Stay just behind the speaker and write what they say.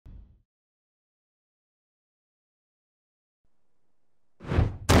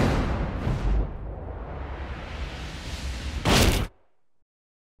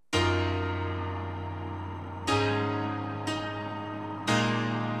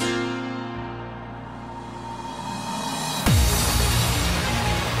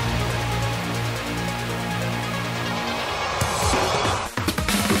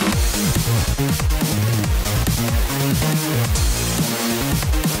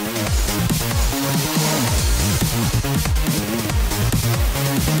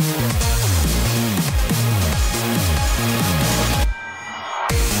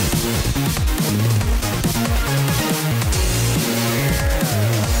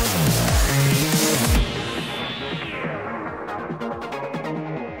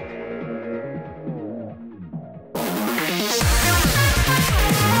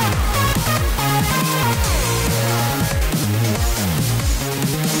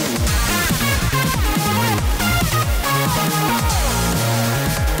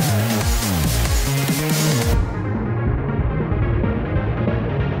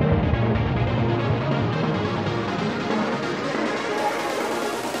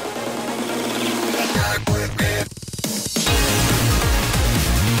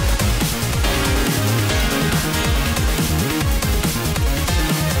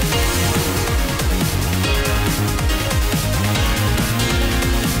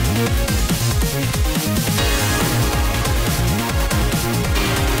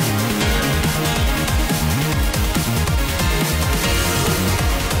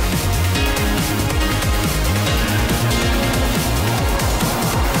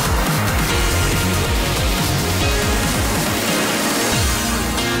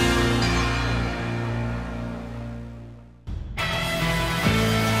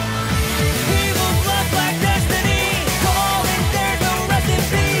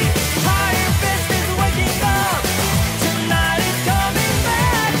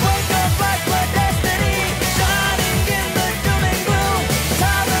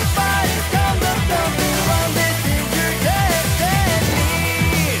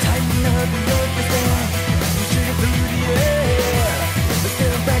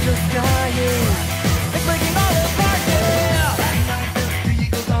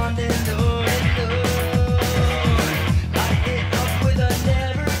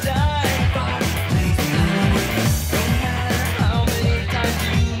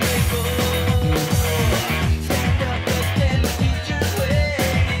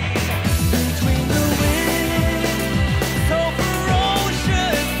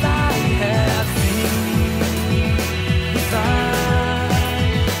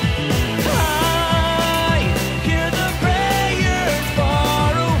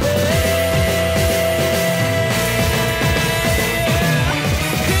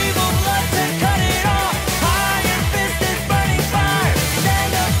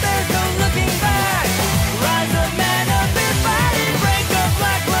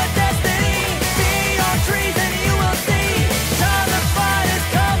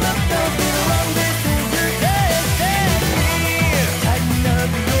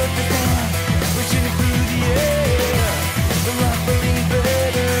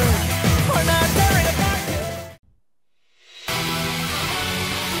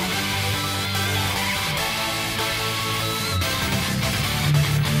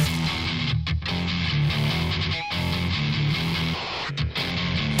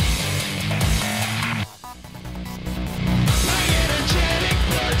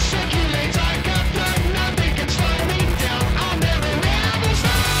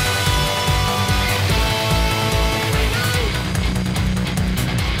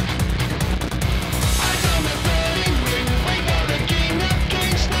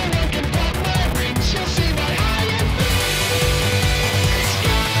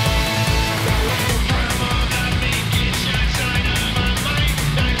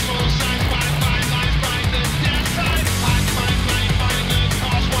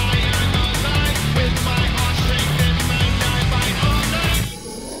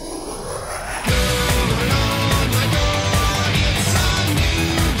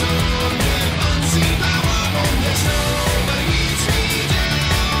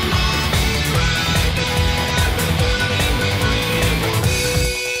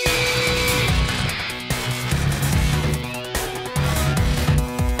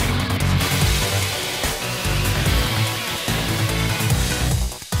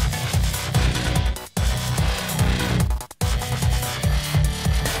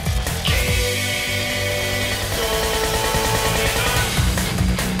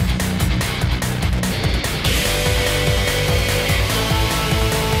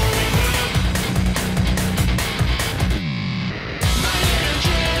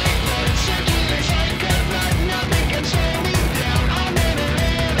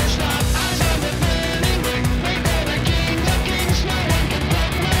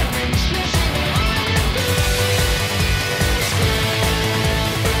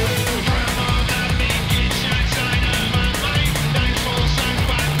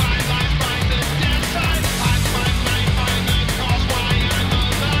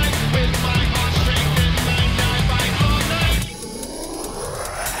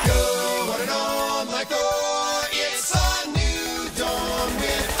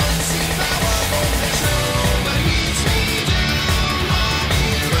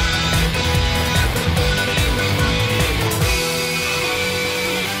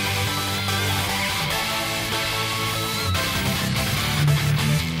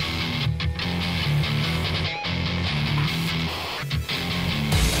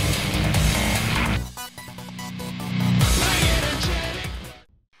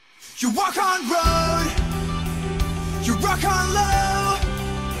You walk on road, you rock on low.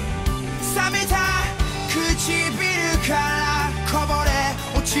 冷めた唇からこぼれ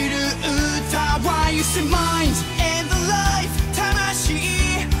落ちる歌 Why you say mind and the life 魂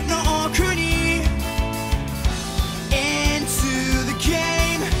の奥に Into the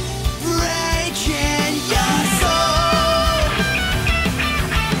game breaking your soul.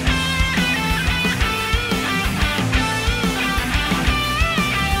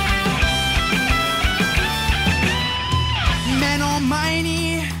 Men on my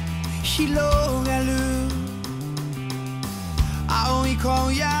knee 広がる青い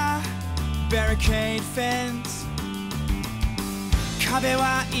荒野 Barricade fence 壁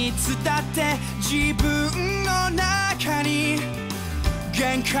はいつだって自分の中に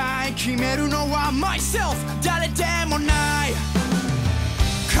限界決めるのは myself 誰でもない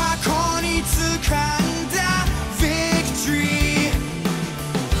過去に掴んだ victory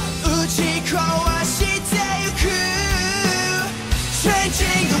打ち壊してゆく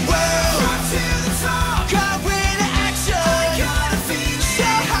Changing the world. Rock to the top. God with action. I got a feeling. So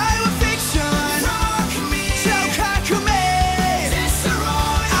high with fiction. Rock me. So cock me.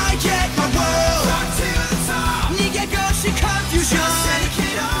 Destroy. I get my world. Rock to the top. 네가 것이 confusion. Just take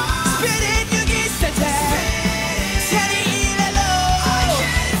it on. Spit it, you get set. Set it in a low. I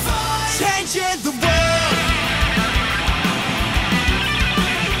get it fine. Changing the world.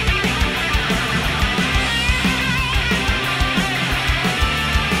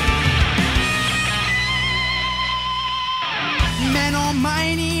 Men on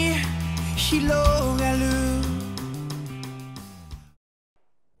my knee 広がる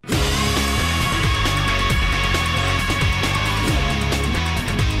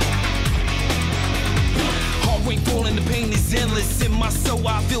Heart rate falling, the pain is endless. In my soul,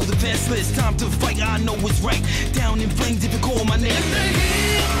 I feel defenseless. Time to fight, I know it's right. Down in flames, if you call my name.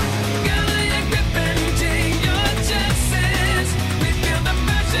 Gather your grip and take your chances. We feel the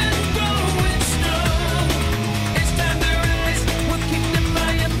passion growing strong. It's time to rise, we'll keep the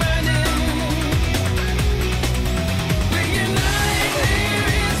fire burning. We unite here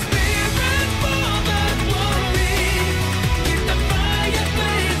in spirit for the glory. Keep the fire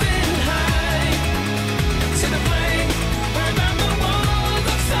blazing high. Set a flame, burn down the walls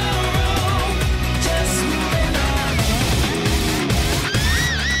of sorrow. Just moving on.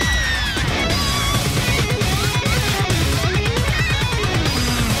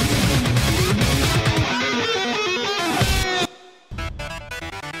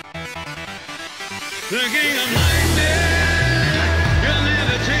 The king of lightning, you'll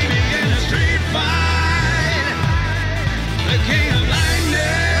never take me in a street fight. The king of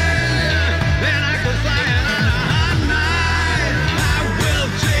lightning, then I go flying on a hot night. I will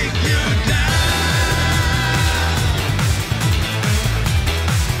take you down.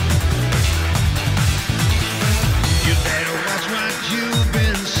 You better watch what you've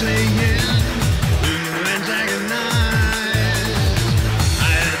been saying. Do you antagonize? I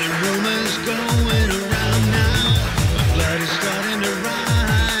heard the rumors going around now.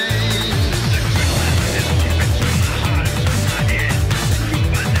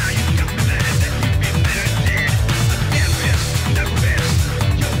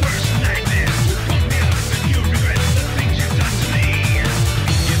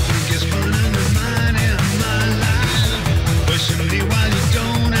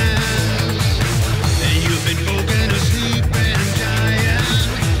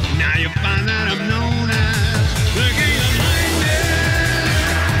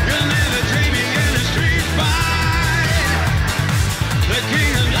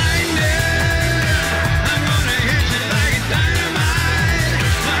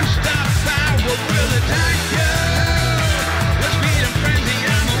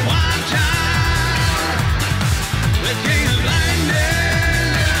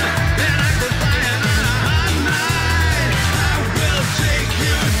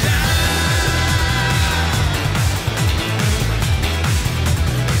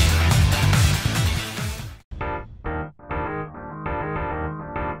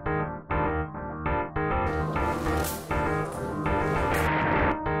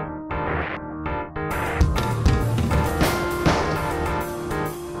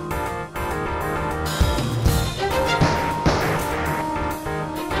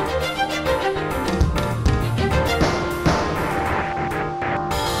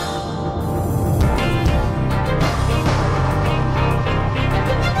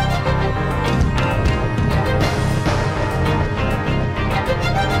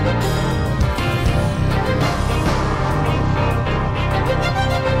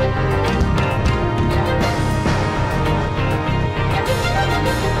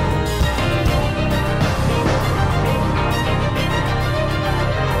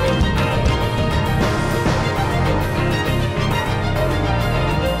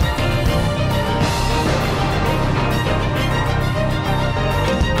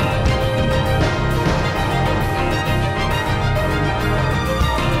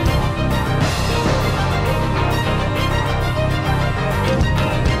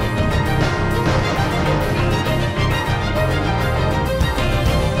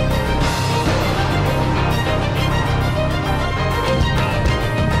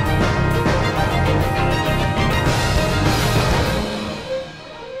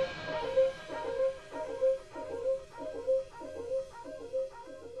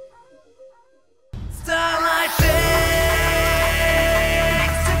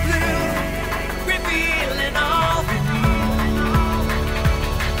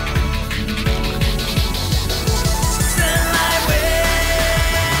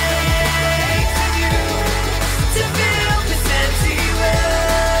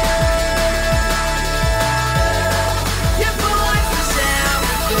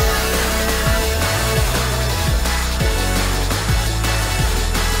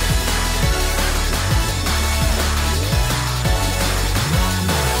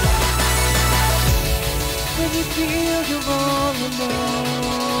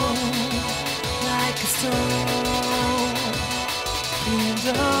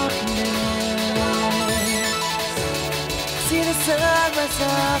 翼を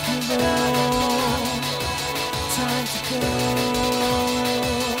Time to go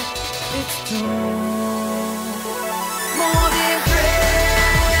It's dawn Morning breaks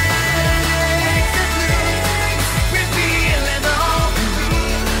the blues Revealing all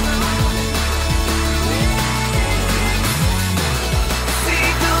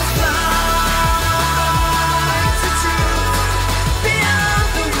Signals fly to truth Beyond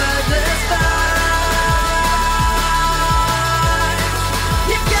the weather's skies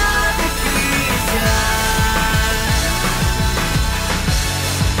You've got the keys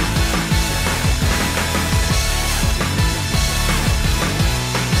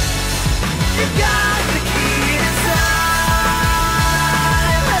You've got the key inside.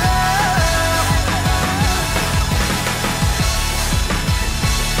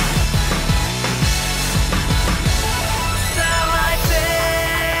 Starlight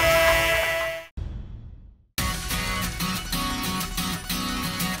Day.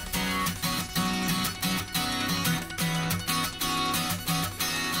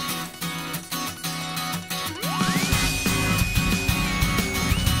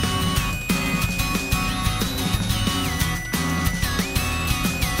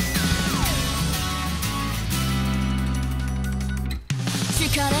敷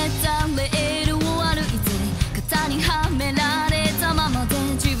かれたレールを歩いて型にはめられたままで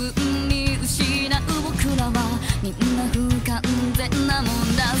自分に失う僕らはみんな不完全なも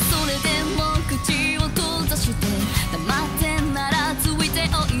んだそれでも口を閉ざして黙ってならついて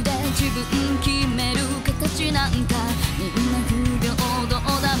おいで自分決める形なんかみんな不平等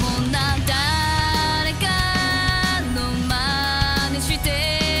だもんな誰かの真似して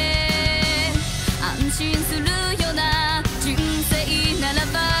安心するような人生なら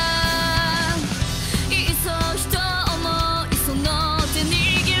ばいっそ人思いその手握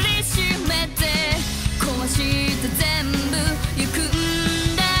りしめて壊して全部行く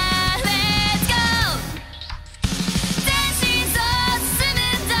んだ Let's go 前進さ進む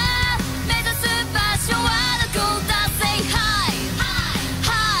んだ目指す場所はどこだ Say hi hi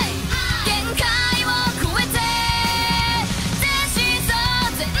限界を超えて前進さ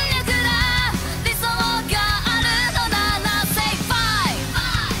全力だ理想があるのなら Say five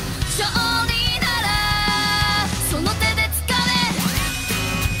勝利ならその手で掴め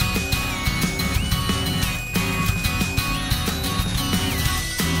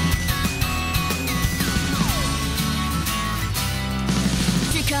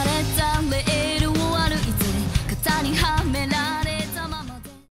敷かれたレールを歩いて型にはめられたままで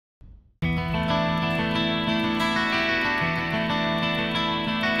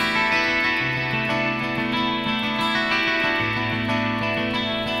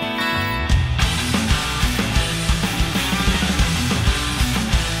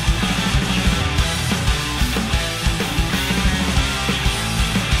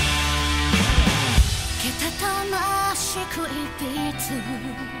けたたましく一筆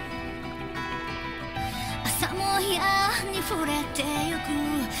朝もやに触れてゆく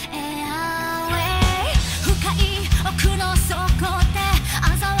Airway 深い奥の底で嘲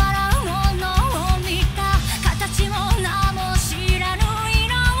笑うものを見た形も名も知らぬ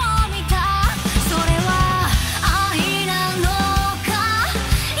色を見たそれは愛なのか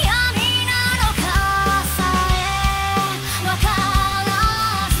闇なのかさえわから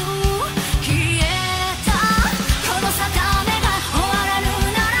ず消えたこの定めが終わらぬ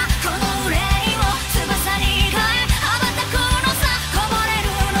ならこの憂いを翼に変え羽ばたくのさこぼれる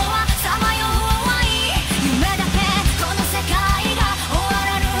のはさまよう愛夢だけこの世界が終わ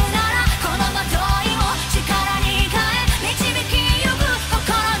らぬならこのまといを力に変え導きゆく心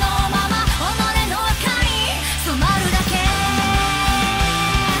のまま己の赤に染まるだけ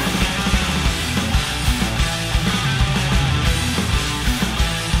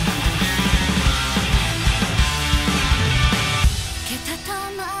けた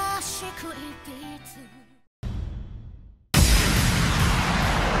たましく一筆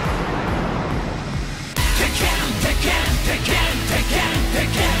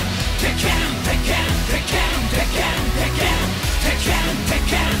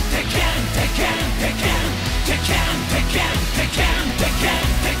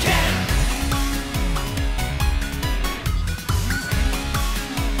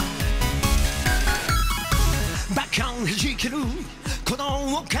バカン弾ける鼓動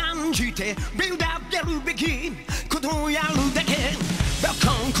を感じてビルダーやるべきことをやるだけバ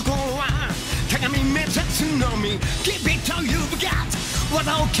カンここは鏡目指すのみ Give it to you got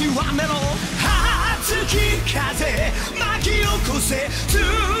技を極めろ熱き風巻き起こせつ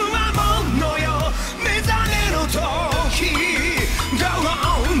わものよ目覚めの時 Go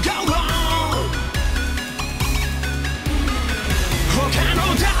on go on 他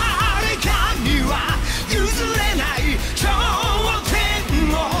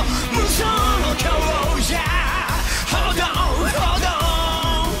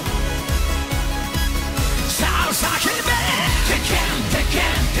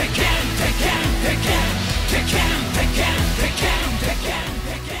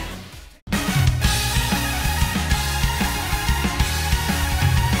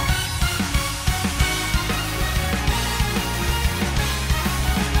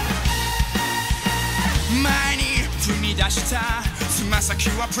出したつま先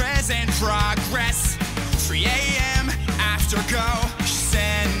は present progress 3 a.m. afterglow 視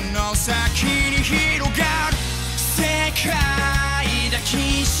線の先に広がる世界抱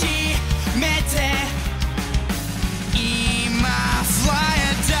きしめて今 fly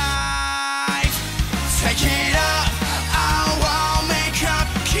and dive Tekken